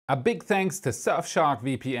A big thanks to Surfshark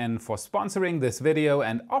VPN for sponsoring this video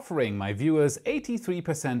and offering my viewers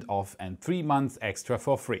 83% off and 3 months extra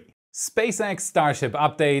for free. SpaceX Starship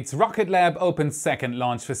updates, Rocketlabs opens second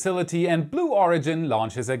launch facility, and Blue Origin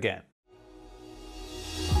launches again.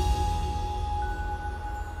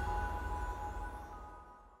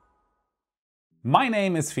 My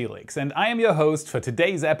name is Felix and I am your host for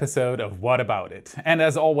today's episode of What About It? And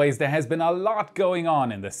as always, there has been a lot going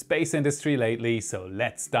on in the space industry lately, so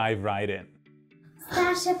let's dive right in.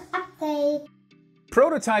 Starship update.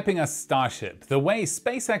 Prototyping a Starship, the way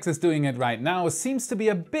SpaceX is doing it right now, seems to be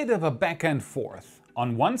a bit of a back and forth.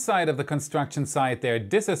 On one side of the construction site they're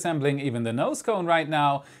disassembling even the Nosecone right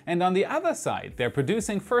now, and on the other side they're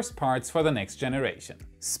producing first parts for the next generation.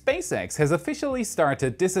 SpaceX has officially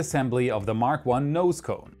started disassembly of the Mach 1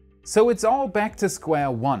 Nosecone, so it's all back to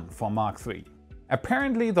square one for Mach 3.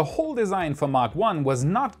 Apparently the whole design for Mach 1 was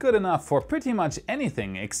not good enough for pretty much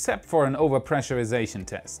anything except for an overpressurization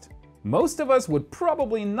test. Most of us would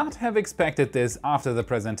probably not have expected this after the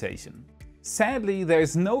presentation. Sadly,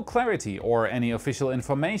 there's no clarity or any official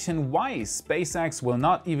information why SpaceX will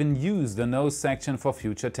not even use the nose section for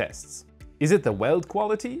future tests. Is it the weld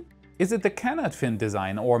quality? Is it the canard fin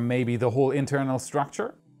design, or maybe the whole internal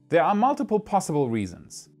structure? There are multiple possible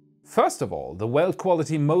reasons. First of all, the weld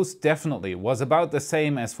quality most definitely was about the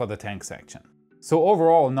same as for the tank section, so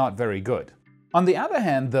overall not very good. On the other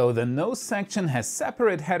hand though, the nose section has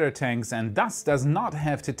separate header tanks and thus does not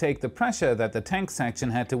have to take the pressure that the tank section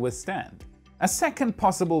had to withstand. A second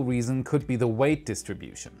possible reason could be the weight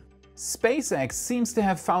distribution. SpaceX seems to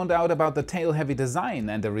have found out about the tail-heavy design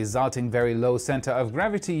and the resulting very low center of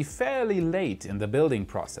gravity fairly late in the building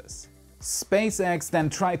process. SpaceX then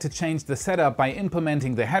tried to change the setup by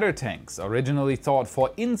implementing the header tanks, originally thought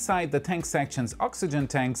for inside the tank section's oxygen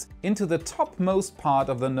tanks, into the topmost part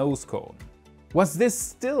of the nose cone. Was this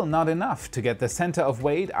still not enough to get the center of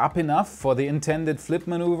weight up enough for the intended flip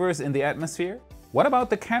maneuvers in the atmosphere? What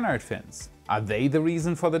about the canard fins? Are they the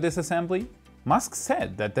reason for the disassembly? Musk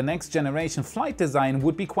said that the next generation flight design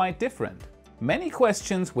would be quite different. Many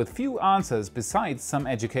questions with few answers besides some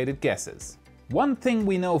educated guesses. One thing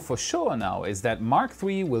we know for sure now is that Mach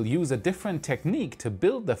 3 will use a different technique to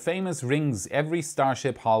build the famous rings every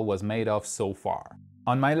Starship hull was made of so far.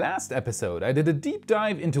 On my last episode, I did a deep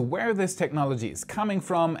dive into where this technology is coming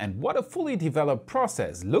from and what a fully developed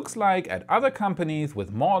process looks like at other companies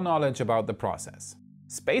with more knowledge about the process.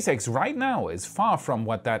 SpaceX right now is far from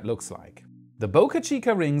what that looks like. The Boca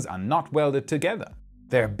Chica rings are not welded together.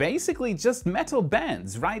 They're basically just metal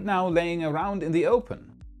bands right now laying around in the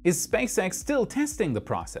open. Is SpaceX still testing the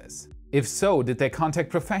process? If so, did they contact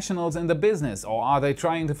professionals in the business, or are they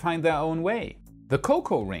trying to find their own way? The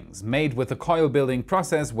Coco rings made with the coil building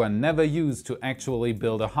process were never used to actually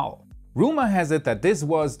build a hull. Rumor has it that this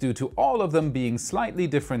was due to all of them being slightly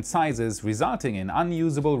different sizes, resulting in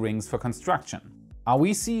unusable rings for construction. Are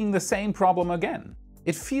we seeing the same problem again?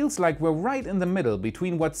 It feels like we're right in the middle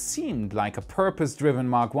between what seemed like a purpose-driven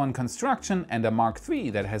Mach 1 construction and a Mach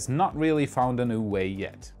 3 that has not really found a new way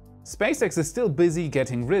yet. SpaceX is still busy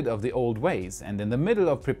getting rid of the old ways and in the middle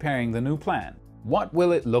of preparing the new plan. What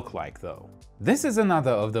will it look like though? This is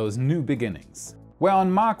another of those new beginnings. Where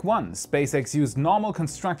on Mach 1, SpaceX used normal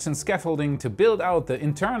construction scaffolding to build out the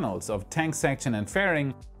internals of tank section and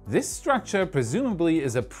fairing, this structure presumably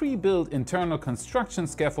is a pre-built internal construction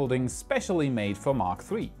scaffolding specially made for Mach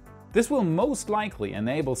 3. This will most likely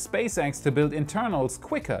enable SpaceX to build internals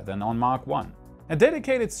quicker than on Mach 1. A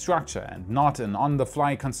dedicated structure and not an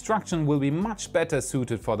on-the-fly construction will be much better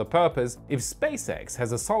suited for the purpose if SpaceX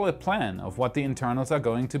has a solid plan of what the internals are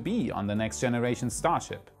going to be on the next generation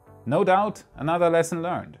Starship. No doubt, another lesson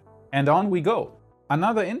learned. And on we go.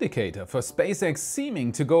 Another indicator for SpaceX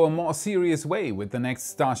seeming to go a more serious way with the next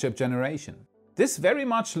Starship generation. This very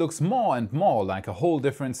much looks more and more like a whole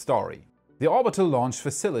different story. The orbital launch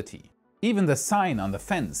facility. Even the sign on the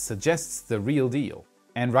fence suggests the real deal.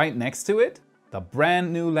 And right next to it, the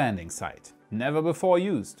brand new landing site, never before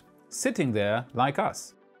used, sitting there like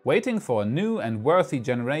us, waiting for a new and worthy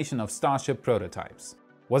generation of Starship prototypes.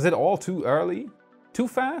 Was it all too early? Too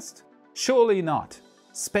fast? Surely not.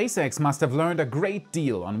 SpaceX must have learned a great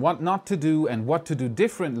deal on what not to do and what to do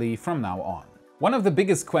differently from now on. One of the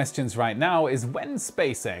biggest questions right now is when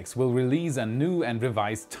SpaceX will release a new and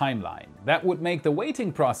revised timeline. That would make the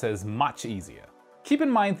waiting process much easier. Keep in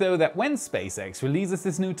mind though that when SpaceX releases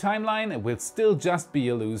this new timeline, it will still just be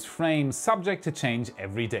a loose frame subject to change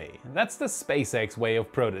every day. That's the SpaceX way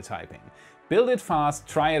of prototyping. Build it fast,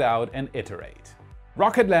 try it out and iterate.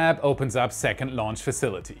 Rocketlabs opens up second launch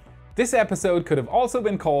facility. This episode could have also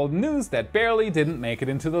been called News That Barely Didn't Make It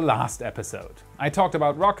into the Last Episode. I talked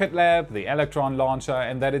about Rocketlabs, the Electron launcher,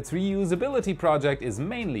 and that its reusability project is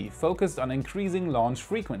mainly focused on increasing launch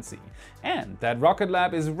frequency, and that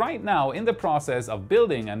Rocketlabs is right now in the process of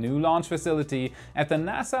building a new launch facility at the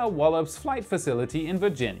NASA Wallops Flight facility in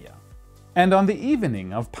Virginia. And on the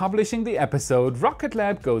evening of publishing the episode,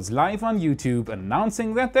 Rocketlabs goes live on YouTube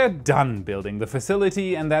announcing that they're done building the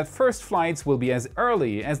facility and that first flights will be as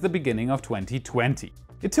early as the beginning of 2020.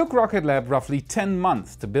 It took Rocketlabs roughly 10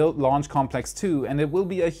 months to build Launch Complex 2, and it will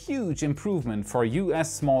be a huge improvement for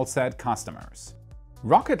US small-sat customers.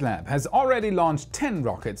 Rocketlabs has already launched 10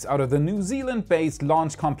 rockets out of the New Zealand-based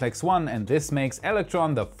Launch Complex 1, and this makes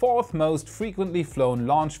Electron the 4th most frequently flown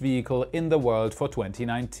launch vehicle in the world for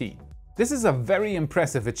 2019. This is a very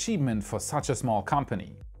impressive achievement for such a small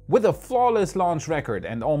company. With a flawless launch record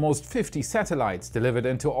and almost 50 satellites delivered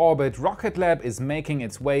into orbit, Rocketlabs is making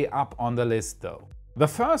its way up on the list though. The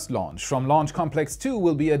first launch from Launch Complex 2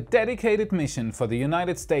 will be a dedicated mission for the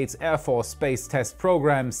United States Air Force Space Test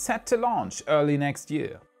Program, set to launch early next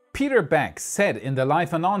year. Peter Beck said in the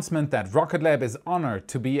live announcement that Rocketlabs is honored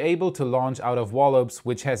to be able to launch out of Wallops,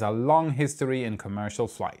 which has a long history in commercial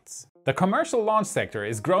flights. The commercial launch sector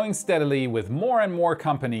is growing steadily, with more and more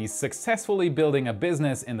companies successfully building a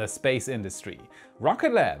business in the space industry.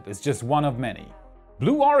 Rocketlabs is just one of many.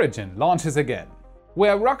 Blue Origin launches again.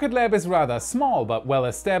 Where Rocketlabs is rather small but well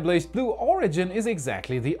established, Blue Origin is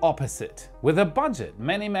exactly the opposite. With a budget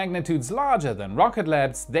many magnitudes larger than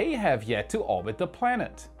Rocketlabs, they have yet to orbit the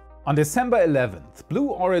planet. On December 11th, Blue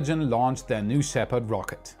Origin launched their new Shepard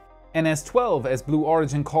rocket. NS12, as Blue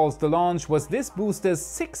Origin calls the launch, was this booster's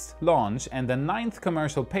 6th launch and the 9th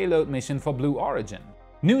commercial payload mission for Blue Origin.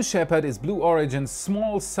 New Shepard is Blue Origin's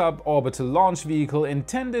small suborbital launch vehicle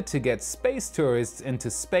intended to get space tourists into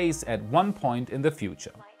space at one point in the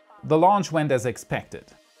future. The launch went as expected.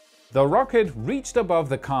 The rocket reached above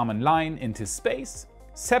the Kármán line into space,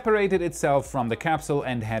 separated itself from the capsule,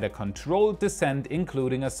 and had a controlled descent,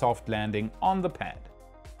 including a soft landing on the pad.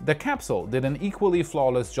 The capsule did an equally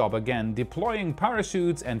flawless job again, deploying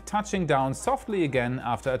parachutes and touching down softly again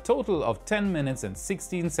after a total of 10 minutes and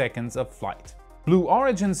 16 seconds of flight. Blue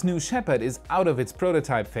Origin's new Shepard is out of its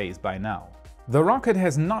prototype phase by now. The rocket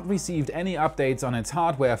has not received any updates on its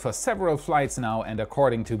hardware for several flights now, and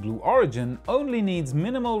according to Blue Origin, only needs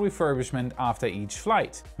minimal refurbishment after each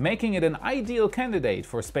flight, making it an ideal candidate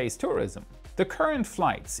for space tourism. The current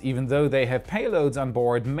flights, even though they have payloads on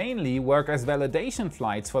board, mainly work as validation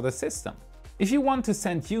flights for the system. If you want to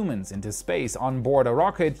send humans into space on board a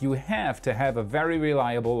rocket, you have to have a very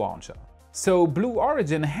reliable launcher. So Blue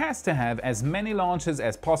Origin has to have as many launches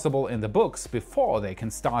as possible in the books before they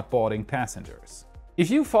can start boarding passengers.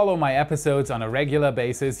 If you follow my episodes on a regular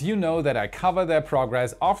basis, you know that I cover their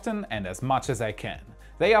progress often and as much as I can.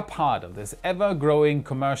 They are part of this ever-growing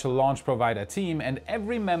commercial launch provider team, and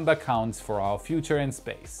every member counts for our future in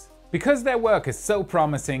space. Because their work is so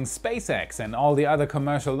promising, SpaceX and all the other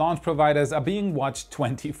commercial launch providers are being watched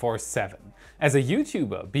 24/7. As a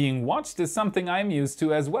YouTuber, being watched is something I'm used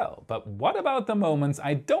to as well, but what about the moments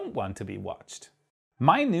I don't want to be watched?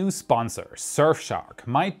 My new sponsor, Surfshark,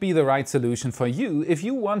 might be the right solution for you if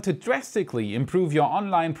you want to drastically improve your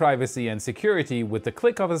online privacy and security with the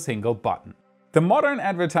click of a single button. The modern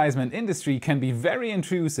advertisement industry can be very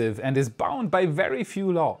intrusive and is bound by very few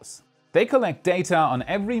laws. They collect data on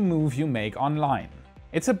every move you make online.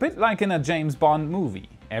 It's a bit like in a James Bond movie.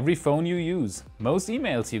 Every phone you use, most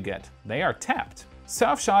emails you get, they are tapped.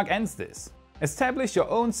 Surfshark ends this. Establish your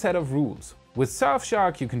own set of rules. With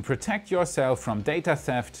Surfshark, you can protect yourself from data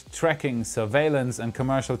theft, tracking, surveillance, and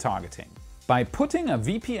commercial targeting. By putting a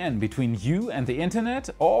VPN between you and the internet,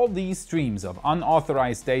 all these streams of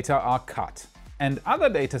unauthorized data are cut, and other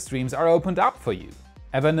data streams are opened up for you.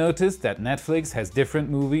 Ever noticed that Netflix has different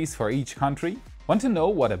movies for each country? Want to know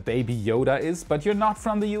what a baby Yoda is, but you're not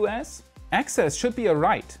from the US? Access should be a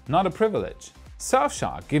right, not a privilege.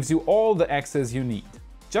 Surfshark gives you all the access you need.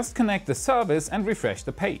 Just connect the service and refresh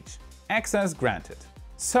the page. Access granted.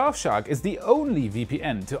 Surfshark is the only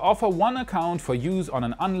VPN to offer one account for use on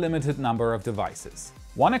an unlimited number of devices.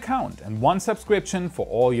 One account and one subscription for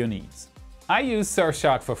all your needs. I use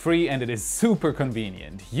Surfshark for free and it is super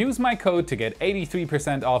convenient. Use my code to get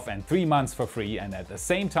 83% off and 3 months for free, and at the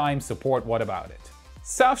same time support What About It.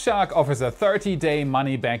 Surfshark offers a 30-day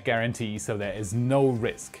money-back guarantee, so there is no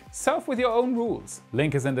risk. Surf with your own rules.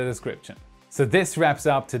 Link is in the description. So this wraps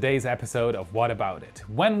up today's episode of What About It?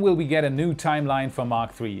 When will we get a new timeline for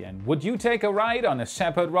Mach 3, and would you take a ride on a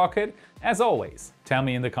Shepard rocket? As always, tell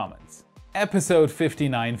me in the comments. Episode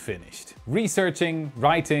 59 finished. Researching,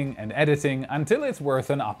 writing and editing until it's worth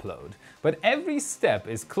an upload. But every step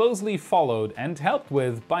is closely followed and helped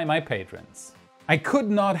with by my patrons. I could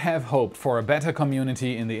not have hoped for a better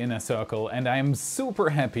community in the inner circle, and I am super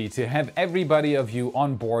happy to have everybody of you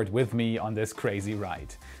on board with me on this crazy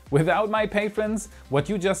ride. Without my patrons, what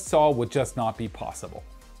you just saw would just not be possible.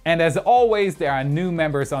 And as always, there are new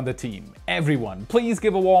members on the team. Everyone, please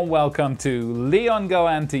give a warm welcome to Leon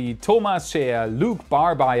Galanti, Thomas Scheer, Luke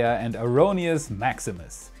Barbaya and Aronius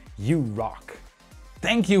Maximus. You rock!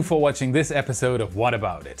 Thank you for watching this episode of What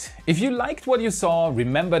About It? If you liked what you saw,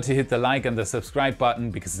 remember to hit the like and the subscribe button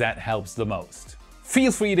because that helps the most.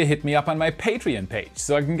 Feel free to hit me up on my Patreon page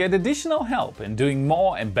so I can get additional help in doing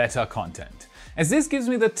more and better content, as this gives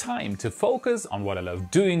me the time to focus on what I love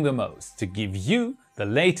doing the most, to give you the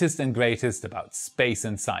latest and greatest about space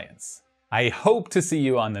and science. I hope to see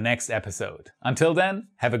you on the next episode. Until then,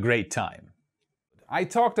 have a great time. I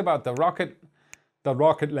talked about the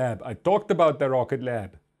Rocket Lab. I talked about the Rocket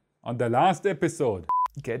Lab on the last episode.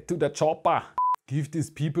 Get to the chopper. Give these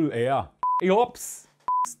people air. Oops.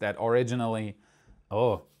 That originally...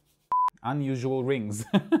 Oh. Unusual rings.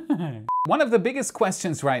 One of the biggest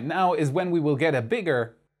questions right now is when we will get a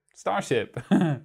bigger Starship.